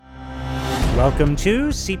Welcome to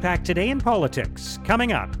CPAC Today in Politics.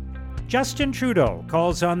 Coming up, Justin Trudeau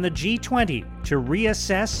calls on the G20 to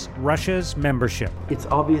reassess Russia's membership. It's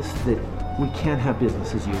obvious that we can't have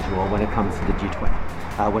business as usual when it comes to the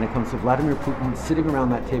G20. When it comes to Vladimir Putin sitting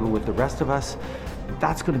around that table with the rest of us,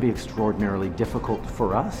 that's going to be extraordinarily difficult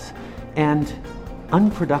for us and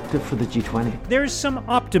unproductive for the G20. There's some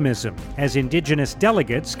optimism as Indigenous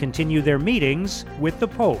delegates continue their meetings with the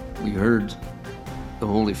Pope. We heard the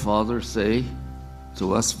Holy Father say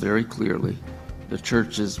to us very clearly, the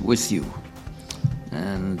Church is with you.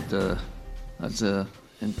 And that's an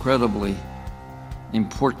incredibly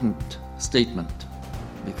important statement,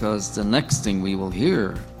 because the next thing we will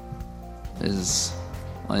hear is,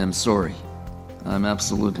 I am sorry. I'm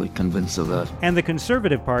absolutely convinced of that. And the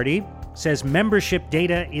Conservative Party says membership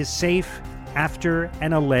data is safe after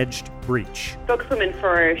an alleged breach. Spokeswoman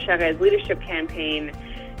for Charest's leadership campaign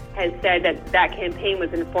has said that campaign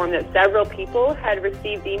was informed that several people had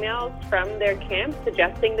received emails from their camp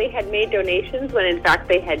suggesting they had made donations when in fact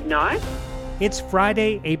they had not. It's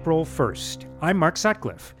Friday, April 1st. I'm Mark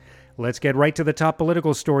Sutcliffe. Let's get right to the top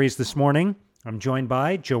political stories this morning. I'm joined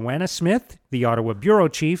by Joanna Smith, the Ottawa Bureau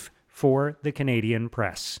Chief for the Canadian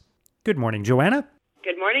Press. Good morning, Joanna.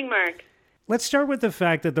 Good morning, Mark. Let's start with the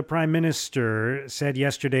fact that the Prime Minister said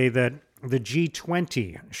yesterday that the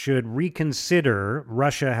G20 should reconsider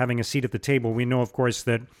Russia having a seat at the table. We know, of course,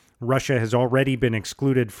 that Russia has already been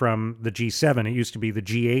excluded from the G7. It used to be the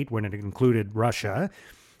G8 when it included Russia.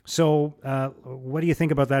 So what do you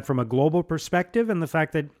think about that from a global perspective and the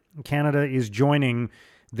fact that Canada is joining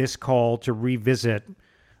this call to revisit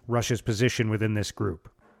Russia's position within this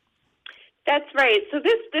group? That's right. So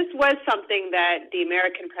this was something that the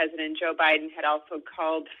American President Joe Biden had also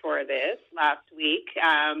called for this last week.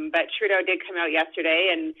 But Trudeau did come out yesterday,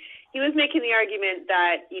 and he was making the argument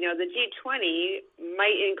that, the G20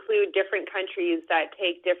 might include different countries that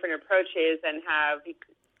take different approaches and have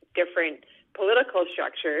different political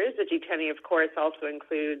structures. The G20, of course, also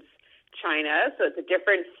includes China, so it's a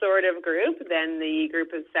different sort of group than the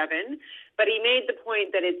group of seven. But he made the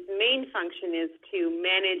point that its main function is to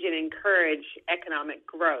manage and encourage economic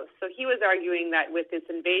growth. So he was arguing that with this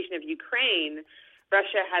invasion of Ukraine,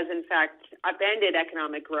 Russia has in fact upended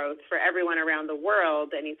economic growth for everyone around the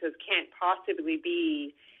world, and he says can't possibly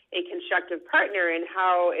be a constructive partner in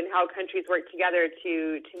how countries work together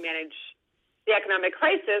to manage the economic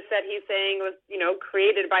crisis that he's saying was,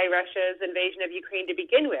 created by Russia's invasion of Ukraine to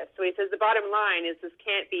begin with. So he says the bottom line is this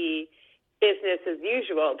can't be business as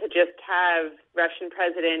usual to just have Russian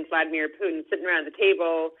President Vladimir Putin sitting around the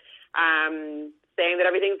table saying that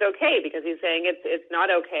everything's okay, because he's saying it's not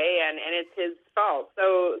okay and it's his fault.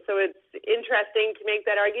 So it's interesting to make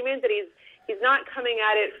that argument that he's not coming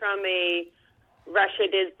at it from a Russia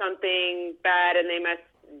did something bad and they must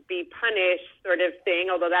be punished sort of thing,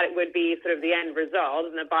 although that would be sort of the end result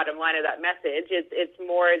and the bottom line of that message. It's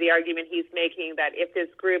more the argument he's making that if this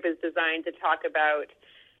group is designed to talk about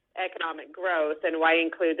economic growth, and why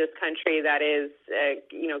include this country that is,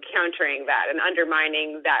 countering that and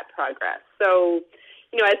undermining that progress. So,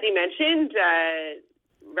 as you mentioned,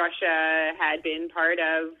 Russia had been part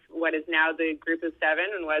of what is now the Group of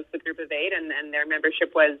Seven and was the Group of Eight, and their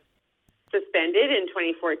membership was suspended in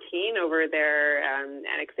 2014 over their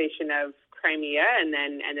annexation of Crimea, and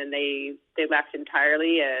then they left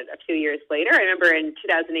entirely a few years later. I remember in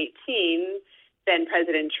 2018. Then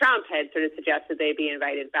President Trump had sort of suggested they be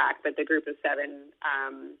invited back, but the Group of Seven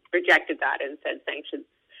rejected that and said sanctions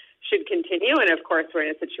should continue. And of course, we're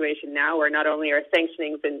in a situation now where not only are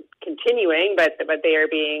sanctions continuing, but they are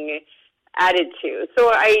being added to. So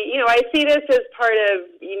I see this as part of.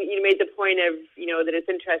 You made the point of that it's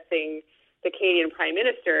interesting the Canadian Prime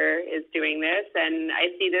Minister is doing this, and I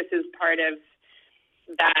see this as part of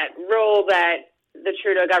that role that the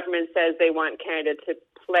Trudeau government says they want Canada to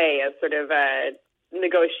play as sort of a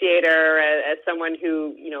negotiator, as someone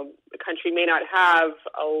who, the country may not have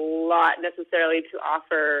a lot necessarily to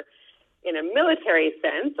offer in a military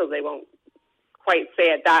sense, so they won't quite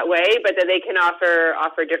say it that way, but that they can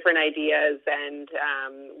offer different ideas and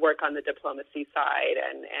work on the diplomacy side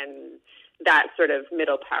and that sort of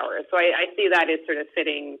middle power. So I see that as sort of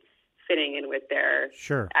fitting in with their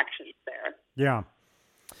actions there. Yeah.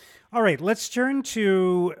 All right, let's turn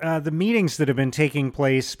to the meetings that have been taking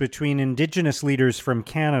place between Indigenous leaders from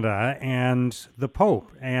Canada and the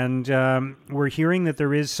Pope. And we're hearing that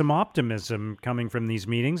there is some optimism coming from these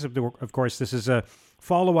meetings. Of course, this is a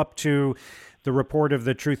follow-up to the report of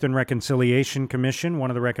the Truth and Reconciliation Commission. One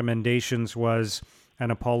of the recommendations was an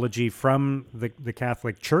apology from the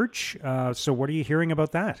Catholic Church. So what are you hearing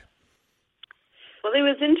about that? Well, it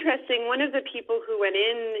was interesting. One of the people who went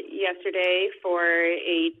in yesterday for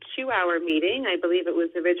a 2-hour meeting, I believe it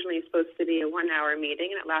was originally supposed to be a 1-hour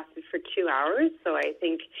meeting, and it lasted for 2 hours. So I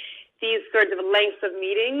think these sorts of lengths of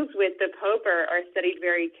meetings with the Pope are studied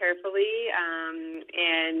very carefully.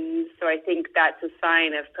 And so I think that's a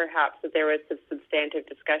sign of perhaps that there was some substantive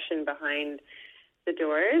discussion behind the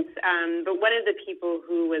doors. But one of the people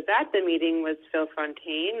who was at the meeting was Phil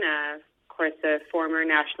Fontaine, of course, a former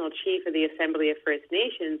national chief of the Assembly of First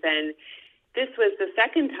Nations. And this was the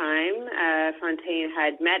second time Fontaine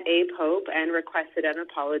had met a pope and requested an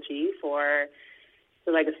apology for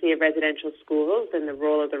the legacy of residential schools and the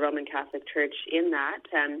role of the Roman Catholic Church in that.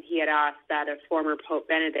 He had asked that of former Pope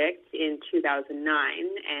Benedict in 2009,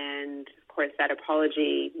 and of course that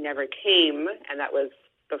apology never came, and that was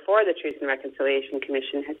before the Truth and Reconciliation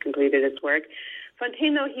Commission had completed its work.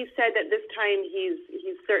 Fontaine, though, he said that this time he's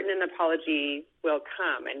certain an apology will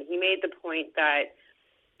come, and he made the point that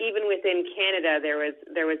even within Canada there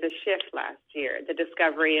was a shift last year. The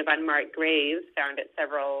discovery of unmarked graves found at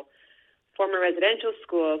several former residential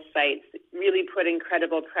school sites really put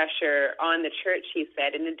incredible pressure on the church, he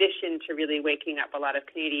said, in addition to really waking up a lot of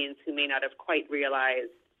Canadians who may not have quite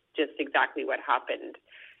realized just exactly what happened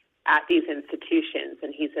at these institutions.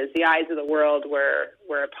 And he says the eyes of the world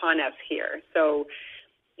were upon us here. So,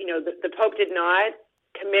 the Pope did not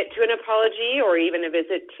commit to an apology or even a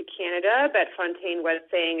visit to Canada, but Fontaine was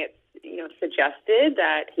saying suggested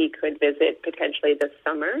that he could visit potentially this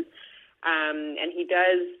summer. And he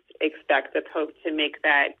does expect the Pope to make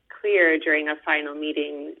that clear during a final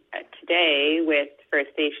meeting today with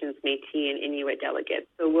First Nations, Métis, and Inuit delegates.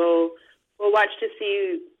 So we'll watch to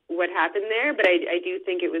see what happened there, but I do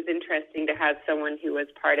think it was interesting to have someone who was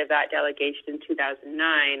part of that delegation in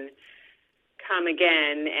 2009 come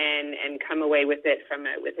again and come away with it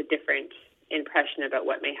with a different impression about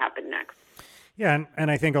what may happen next. Yeah,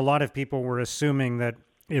 and I think a lot of people were assuming that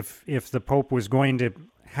if the Pope was going to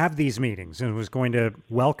have these meetings and was going to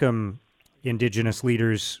welcome Indigenous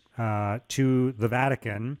leaders to the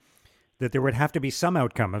Vatican, that there would have to be some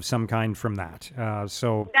outcome of some kind from that.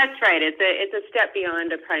 So that's right. It's a step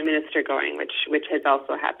beyond a prime minister going, which has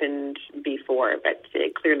also happened before, but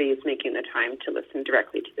it clearly is making the time to listen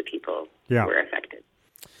directly to the people who were affected.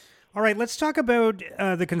 All right, let's talk about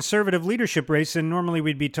the Conservative leadership race. And normally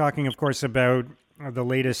we'd be talking, of course, about the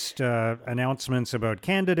latest announcements about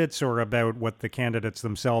candidates or about what the candidates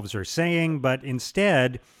themselves are saying. But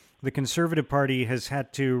instead, the Conservative Party has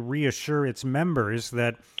had to reassure its members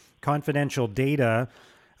that confidential data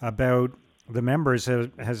about the members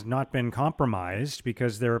has not been compromised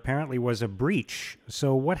because there apparently was a breach.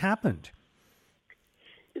 So what happened?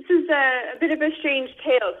 This is a bit of a strange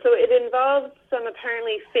tale. So it involves some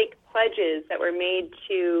apparently fake pledges that were made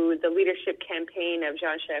to the leadership campaign of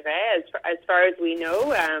Jean Charest. As far as we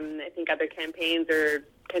know, I think other campaigns are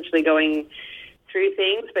potentially going through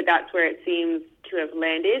things, but that's where it seems to have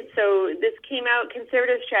landed. So this came out,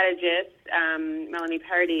 Conservative strategist Melanie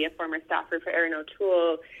Pardy, a former staffer for Erin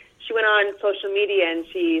O'Toole, she went on social media and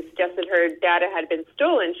she suggested her data had been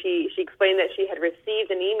stolen. She explained that she had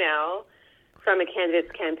received an email from a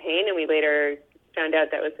candidate's campaign, and we later found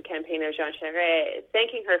out that was the campaign of Jean Charest,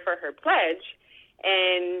 thanking her for her pledge.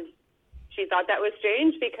 And she thought that was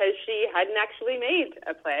strange because she hadn't actually made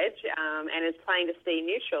a pledge and is planning to stay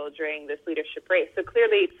neutral during this leadership race. So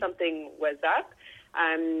clearly something was up.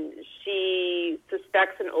 She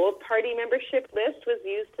suspects an old party membership list was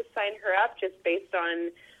used to sign her up just based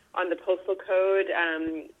on the postal code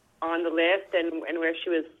on the list and where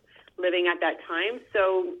she was living at that time.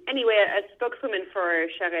 So anyway, a spokeswoman for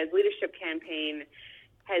Charest's leadership campaign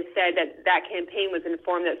has said that campaign was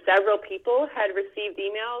informed that several people had received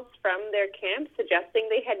emails from their camp suggesting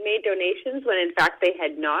they had made donations when in fact they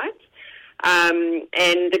had not.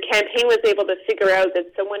 And the campaign was able to figure out that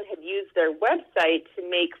someone had used their website to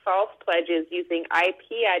make false pledges using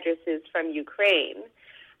IP addresses from Ukraine.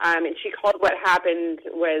 And she called what happened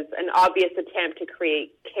was an obvious attempt to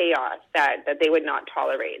create chaos that they would not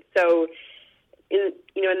tolerate. So, in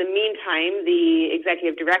the meantime, the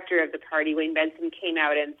executive director of the party, Wayne Benson, came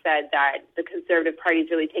out and said that the Conservative Party is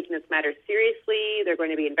really taking this matter seriously. They're going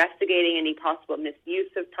to be investigating any possible misuse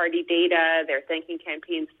of party data. They're thanking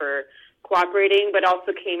campaigns for cooperating, but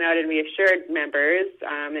also came out and reassured members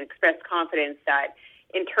and expressed confidence that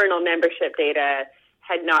internal membership data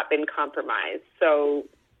had not been compromised. So,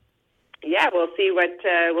 yeah, we'll see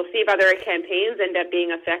if other campaigns end up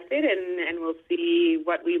being affected, and we'll see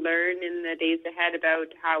what we learn in the days ahead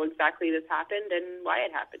about how exactly this happened and why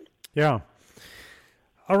it happened. Yeah.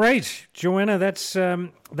 All right, Joanna, that's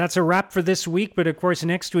a wrap for this week. But of course,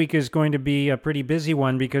 next week is going to be a pretty busy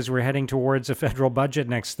one because we're heading towards a federal budget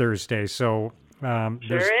next Thursday. So sure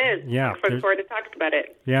is. Yeah, looking forward to talking about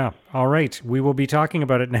it. Yeah. All right, we will be talking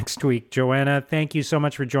about it next week. Joanna, thank you so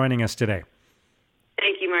much for joining us today.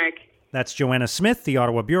 Thank you, Mark. That's Joanna Smith, the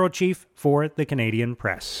Ottawa bureau chief for the Canadian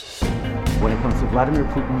Press. When it comes to Vladimir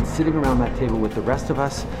Putin sitting around that table with the rest of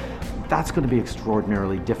us, that's going to be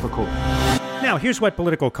extraordinarily difficult. Now, here's what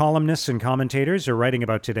political columnists and commentators are writing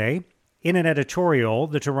about today. In an editorial,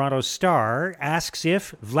 the Toronto Star asks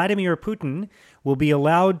if Vladimir Putin will be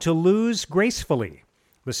allowed to lose gracefully.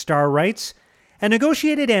 The Star writes, "A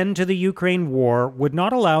negotiated end to the Ukraine war would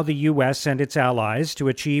not allow the U.S. and its allies to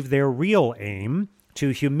achieve their real aim, to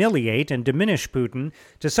humiliate and diminish Putin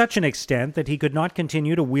to such an extent that he could not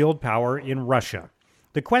continue to wield power in Russia.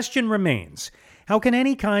 The question remains, how can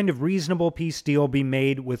any kind of reasonable peace deal be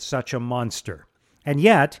made with such a monster? And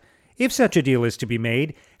yet, if such a deal is to be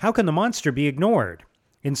made, how can the monster be ignored?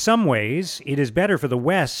 In some ways, it is better for the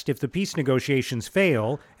West if the peace negotiations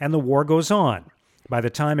fail and the war goes on. By the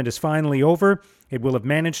time it is finally over, it will have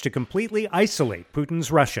managed to completely isolate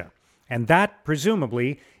Putin's Russia. And that,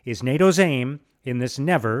 presumably, is NATO's aim in this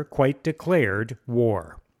never quite declared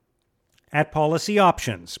war." At Policy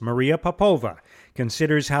Options, Maria Popova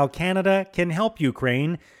considers how Canada can help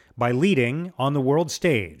Ukraine by leading on the world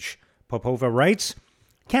stage. Popova writes,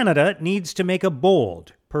 "Canada needs to make a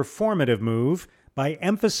bold, performative move by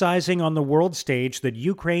emphasizing on the world stage that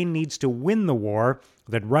Ukraine needs to win the war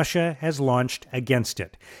that Russia has launched against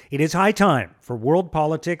it. It is high time for world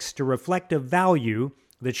politics to reflect a value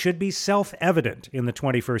that should be self-evident in the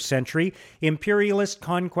 21st century. Imperialist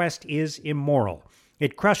conquest is immoral.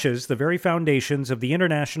 It crushes the very foundations of the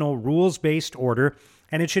international rules-based order,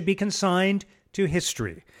 and it should be consigned to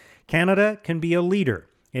history. Canada can be a leader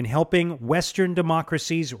in helping Western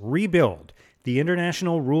democracies rebuild the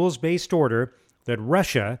international rules-based order that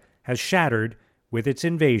Russia has shattered with its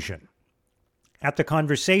invasion." At The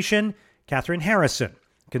Conversation, Catherine Harrison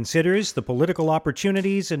considers the political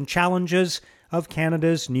opportunities and challenges of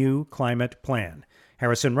Canada's new climate plan.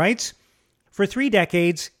 Harrison writes, "For 3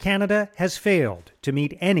 decades, Canada has failed to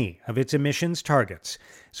meet any of its emissions targets.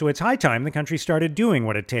 So it's high time the country started doing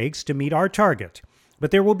what it takes to meet our target.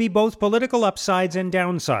 But there will be both political upsides and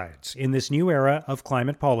downsides in this new era of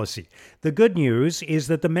climate policy. The good news is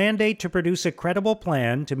that the mandate to produce a credible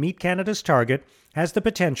plan to meet Canada's target has the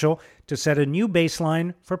potential to set a new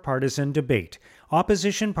baseline for partisan debate.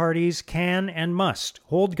 Opposition parties can and must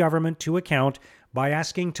hold government to account by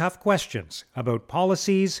asking tough questions about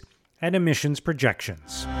policies and emissions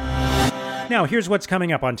projections." Now, here's what's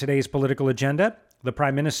coming up on today's political agenda. The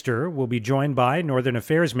Prime Minister will be joined by Northern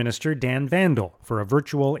Affairs Minister Dan Vandal for a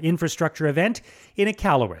virtual infrastructure event in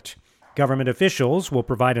Iqaluit. Government officials will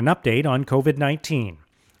provide an update on COVID-19.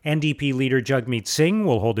 NDP leader Jagmeet Singh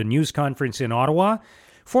will hold a news conference in Ottawa.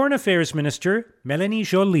 Foreign Affairs Minister Mélanie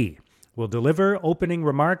Joly will deliver opening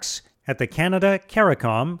remarks at the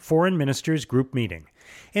Canada-CARICOM Foreign Ministers Group meeting.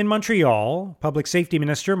 In Montreal, Public Safety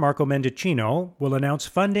Minister Marco Mendicino will announce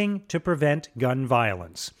funding to prevent gun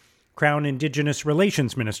violence. Crown Indigenous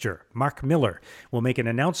Relations Minister Mark Miller will make an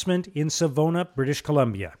announcement in Savona, British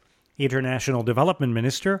Columbia. International Development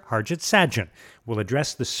Minister Harjit Sajjan will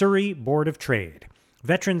address the Surrey Board of Trade.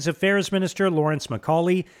 Veterans Affairs Minister Lawrence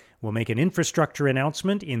Macaulay will make an infrastructure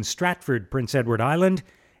announcement in Stratford, Prince Edward Island.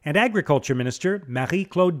 And Agriculture Minister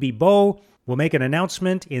Marie-Claude Bibeau will make an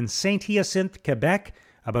announcement in Saint-Hyacinthe, Quebec,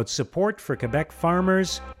 about support for Quebec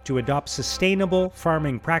farmers to adopt sustainable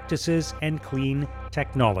farming practices and clean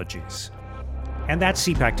technologies. And that's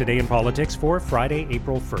CPAC Today in Politics for Friday,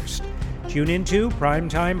 April 1st. Tune into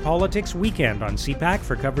Primetime Politics Weekend on CPAC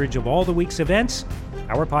for coverage of all the week's events.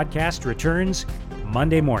 Our podcast returns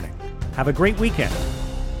Monday morning. Have a great weekend.